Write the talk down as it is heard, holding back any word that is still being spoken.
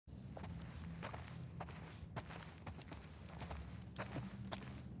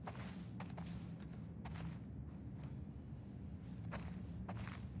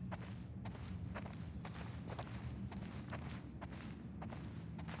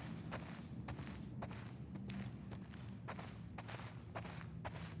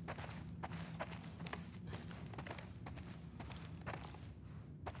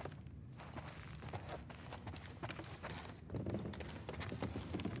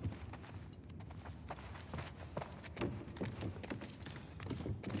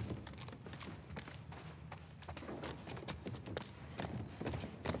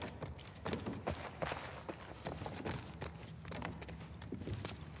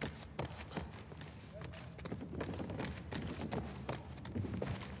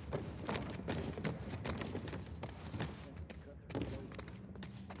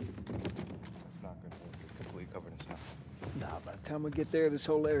time we get there, this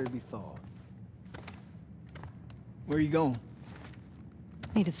whole area will be thawed. Where are you going?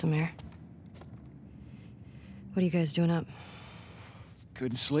 Needed some air. What are you guys doing up?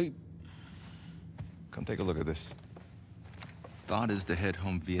 Couldn't sleep. Come take a look at this. Thought is to head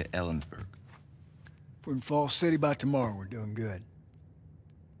home via Ellensburg. If we're in Falls City by tomorrow, we're doing good.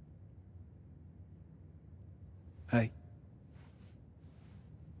 Hey.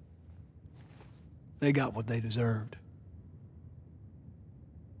 They got what they deserved.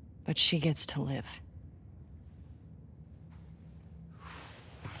 But she gets to live.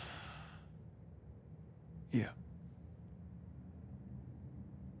 Yeah.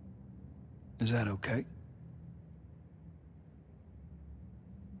 Is that okay?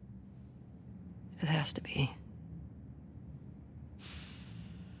 It has to be.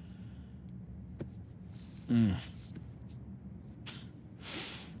 I'm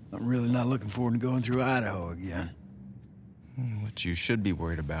really not looking forward to going through Idaho again. What you should be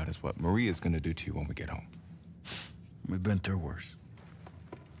worried about is what Maria's gonna do to you when we get home. We've been through worse.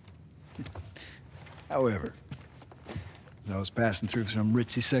 However, as I was passing through some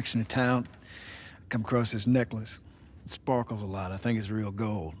ritzy section of town, I come across this necklace. It sparkles a lot. I think it's real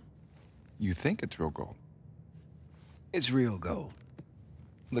gold. You think it's real gold? It's real gold.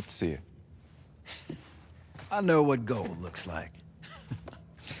 Let's see it. I know what gold looks like.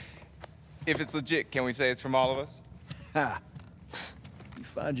 If it's legit, can we say it's from all of us? Ha! You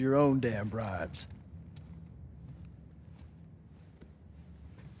find your own damn bribes.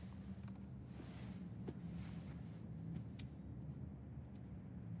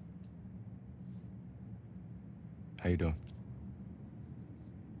 How you doing?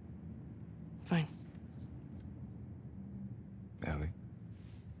 Fine. Ellie?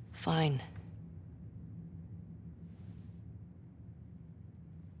 Fine.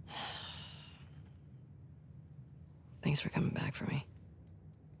 Thanks for coming back for me.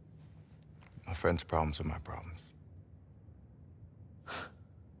 My friend's problems are my problems.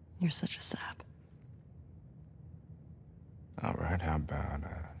 You're such a sap. All right, how about,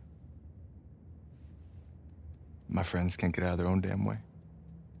 my friends can't get out of their own damn way?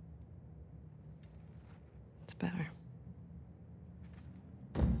 It's better.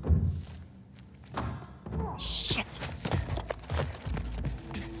 Shit!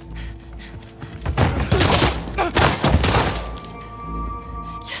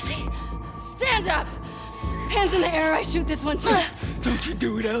 Jesse! Stand up! Hands in the air, I shoot this one too! Don't you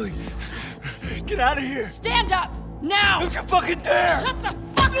do it, Ellie! Get out of here! Stand up! Now! Don't you fucking dare! Shut the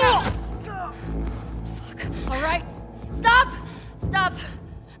fuck up! Fuck. All right. Stop! Stop!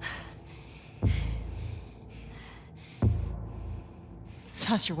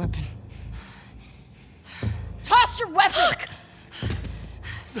 Toss your weapon. Toss your weapon! Fuck.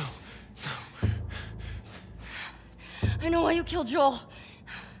 No. I know why you killed Joel.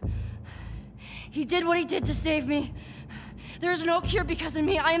 He did what he did to save me. There is no cure because of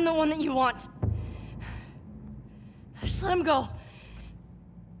me. I am the one that you want. Just let him go.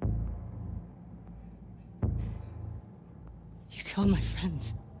 You killed my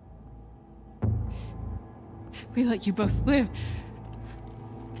friends. We let you both live.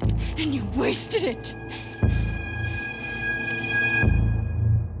 And you wasted it.